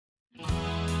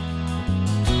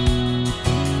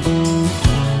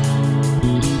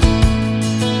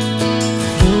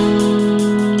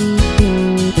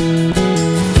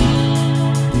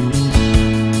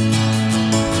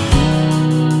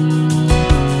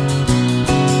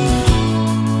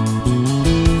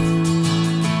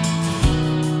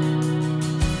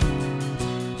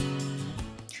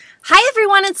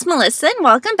it's Melissa and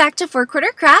welcome back to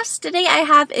 4-Quarter Crafts. Today I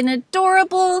have an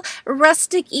adorable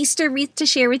rustic Easter wreath to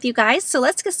share with you guys. So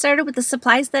let's get started with the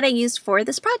supplies that I used for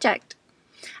this project.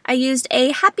 I used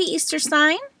a Happy Easter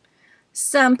sign,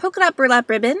 some polka dot burlap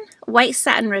ribbon, white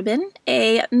satin ribbon,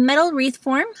 a metal wreath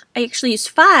form. I actually used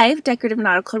 5 decorative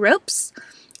nautical ropes,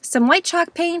 some white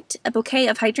chalk paint, a bouquet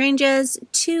of hydrangeas,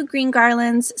 2 green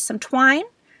garlands, some twine,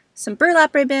 some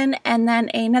burlap ribbon, and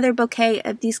then another bouquet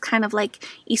of these kind of like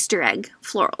Easter egg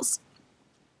florals.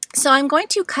 So I'm going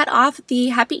to cut off the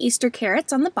Happy Easter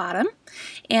carrots on the bottom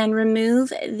and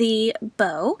remove the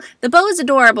bow. The bow is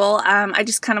adorable. I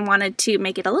just kind of wanted to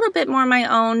make it a little bit more my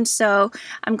own, so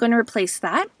I'm going to replace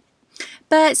that.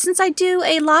 But since I do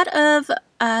a lot of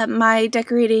my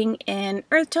decorating in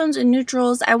earth tones and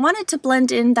neutrals, I wanted to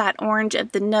blend in that orange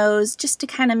of the nose just to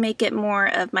kind of make it more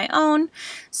of my own.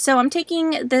 So I'm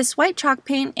taking this white chalk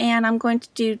paint and I'm going to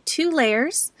do 2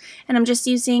 layers, and I'm just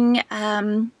using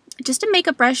just a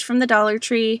makeup brush from the Dollar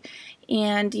Tree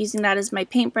and using that as my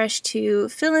paintbrush to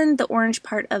fill in the orange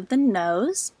part of the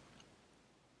nose.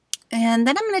 And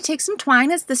then I'm going to take some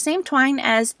twine. It's the same twine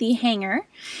as the hanger,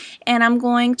 and I'm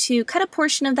going to cut a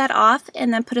portion of that off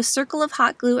and then put a circle of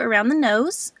hot glue around the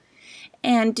nose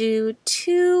and do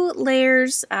 2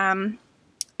 layers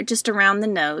just around the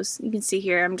nose. You can see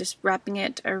here I'm just wrapping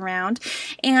it around,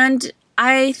 and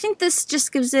I think this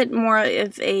just gives it more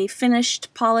of a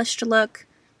finished, polished look.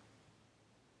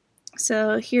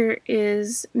 So here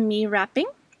is me wrapping.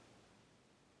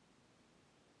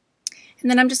 And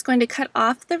then I'm just going to cut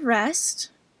off the rest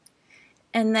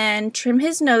and then trim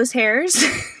his nose hairs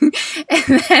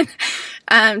and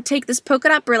then take this polka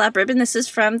dot burlap ribbon. This is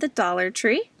from the Dollar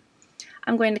Tree.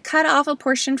 I'm going to cut off a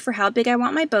portion for how big I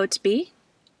want my bow to be.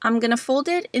 I'm going to fold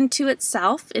it into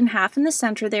itself in half in the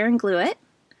center there and glue it.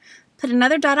 Put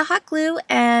another dot of hot glue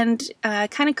and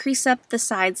kind of crease up the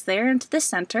sides there into the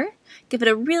center. Give it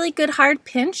a really good hard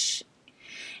pinch.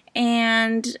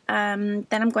 And then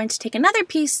I'm going to take another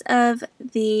piece of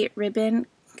the ribbon,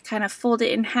 kind of fold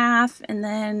it in half and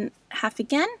then half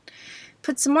again,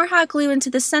 put some more hot glue into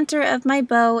the center of my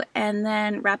bow, and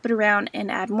then wrap it around and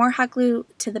add more hot glue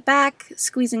to the back,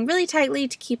 squeezing really tightly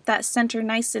to keep that center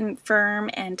nice and firm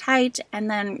and tight, and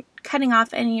then cutting off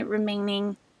any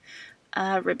remaining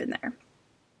ribbon there.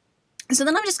 So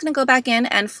then I'm just going to go back in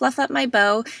and fluff up my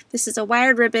bow. This is a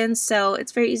wired ribbon, so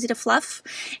it's very easy to fluff,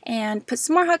 and put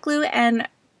some more hot glue and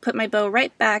put my bow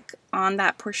right back on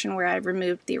that portion where I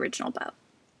removed the original bow.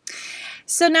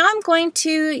 So now I'm going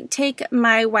to take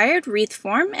my wired wreath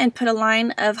form and put a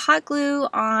line of hot glue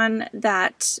on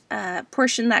that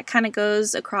portion that kind of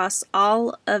goes across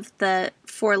all of the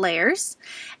 4 layers.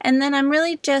 And then I'm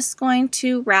really just going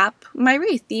to wrap my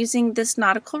wreath using this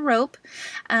nautical rope.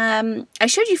 I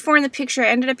showed you 4 in the picture. I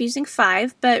ended up using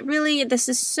 5, but really this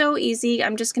is so easy.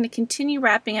 I'm just going to continue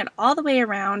wrapping it all the way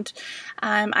around.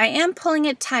 I am pulling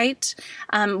it tight.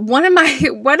 One of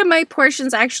my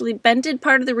portions actually bended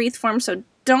part of the wreath form, so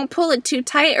don't pull it too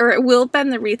tight or it will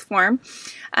bend the wreath form.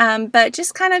 But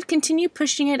just kind of continue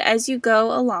pushing it as you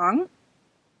go along.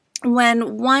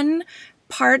 When one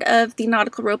part of the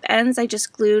nautical rope ends, I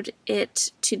just glued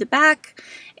it to the back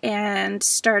and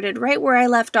started right where I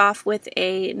left off with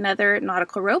another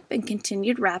nautical rope and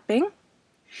continued wrapping.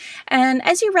 And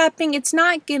as you're wrapping, it's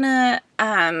not gonna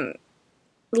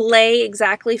lay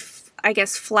exactly I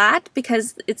guess flat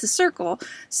because it's a circle,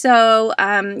 so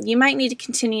you might need to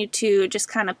continue to just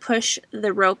kind of push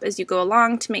the rope as you go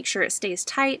along to make sure it stays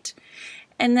tight.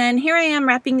 And then here I am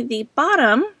wrapping the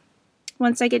bottom.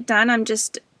 Once I get done, I'm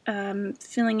just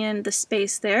filling in the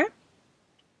space there.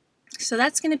 So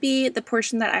that's going to be the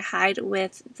portion that I hide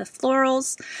with the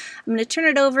florals. I'm going to turn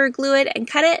it over, glue it, and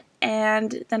cut it,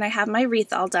 and then I have my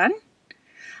wreath all done.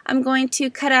 I'm going to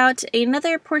cut out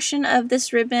another portion of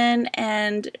this ribbon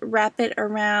and wrap it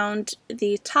around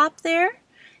the top there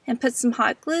and put some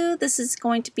hot glue. This is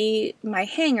going to be my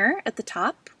hanger at the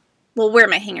top, well, where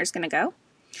my hanger is going to go.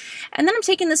 And then I'm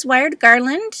taking this wired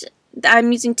garland.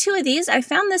 I'm using 2 of these. I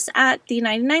found this at the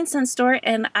 99-cent store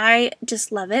and I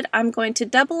just love it. I'm going to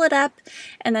double it up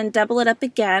and then double it up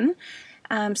again.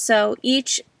 So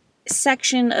each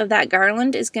section of that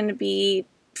garland is going to be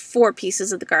 4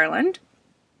 pieces of the garland.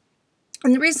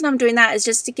 And the reason I'm doing that is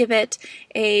just to give it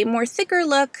a more thicker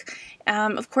look.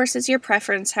 Of course, it's your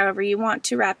preference, however you want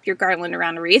to wrap your garland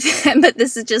around a wreath, but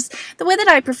this is just the way that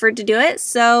I prefer to do it.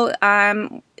 So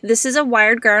this is a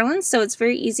wired garland, so it's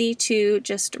very easy to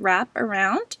just wrap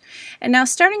around. And now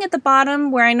starting at the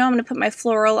bottom where I know I'm going to put my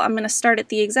floral, I'm going to start at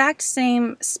the exact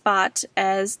same spot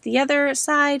as the other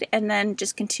side and then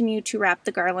just continue to wrap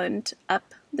the garland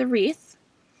up the wreath.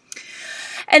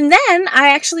 And then I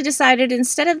actually decided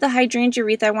instead of the hydrangea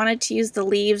wreath, I wanted to use the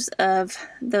leaves of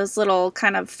those little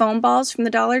kind of foam balls from the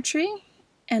Dollar Tree.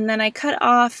 And then I cut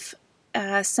off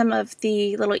some of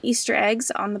the little Easter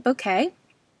eggs on the bouquet.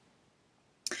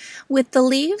 With the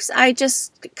leaves, I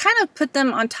just kind of put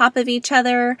them on top of each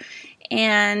other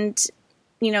and,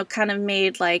 you know, kind of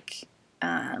made like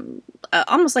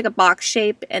almost like a box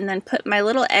shape, and then put my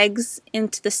little eggs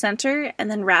into the center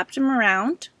and then wrapped them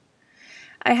around.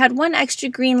 I had one extra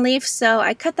green leaf, so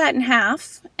I cut that in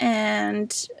half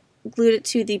and glued it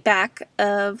to the back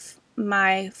of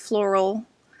my floral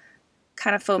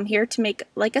kind of foam here to make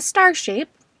like a star shape.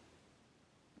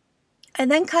 I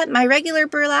then cut my regular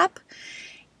burlap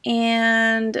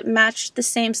and matched the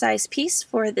same size piece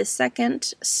for the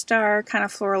second star kind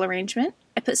of floral arrangement.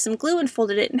 I put some glue and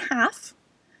folded it in half.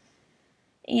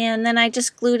 And then I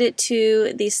just glued it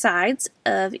to the sides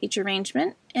of each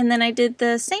arrangement. And then I did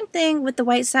the same thing with the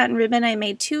white satin ribbon. I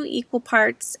made 2 equal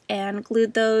parts and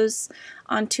glued those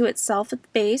onto itself at the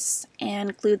base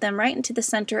and glued them right into the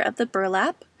center of the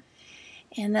burlap.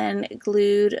 And then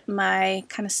glued my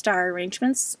kind of star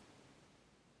arrangements.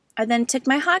 I then took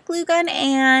my hot glue gun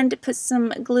and put some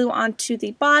glue onto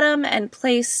the bottom and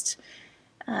placed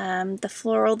the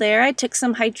floral there. I took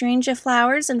some hydrangea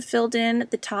flowers and filled in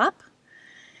the top.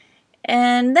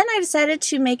 And then I decided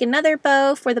to make another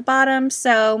bow for the bottom.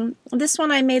 So this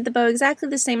one I made the bow exactly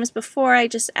the same as before. I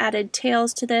just added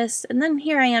tails to this. And then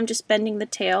here I am just bending the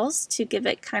tails to give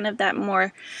it kind of that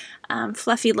more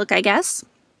fluffy look, I guess.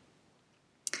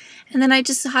 And then I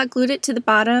just hot glued it to the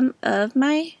bottom of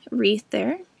my wreath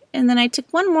there. And then I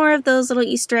took one more of those little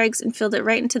Easter eggs and filled it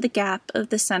right into the gap of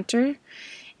the center.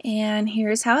 And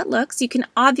here's how it looks. You can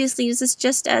obviously use this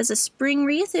just as a spring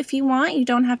wreath if you want. You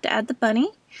don't have to add the bunny.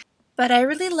 But I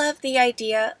really love the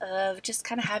idea of just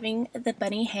kind of having the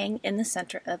bunny hang in the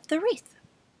center of the wreath.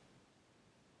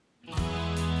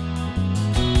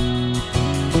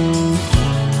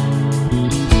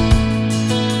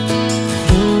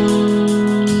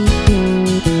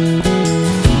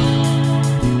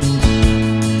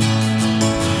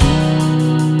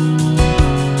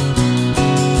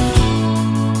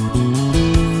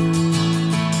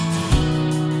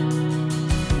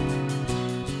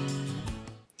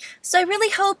 So I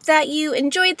really hope that you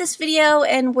enjoyed this video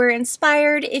and were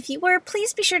inspired. If you were,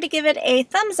 please be sure to give it a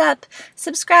thumbs up,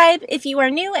 subscribe if you are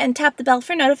new, and tap the bell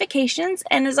for notifications.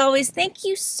 And as always, thank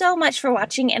you so much for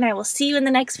watching, and I will see you in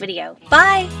the next video.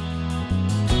 Bye!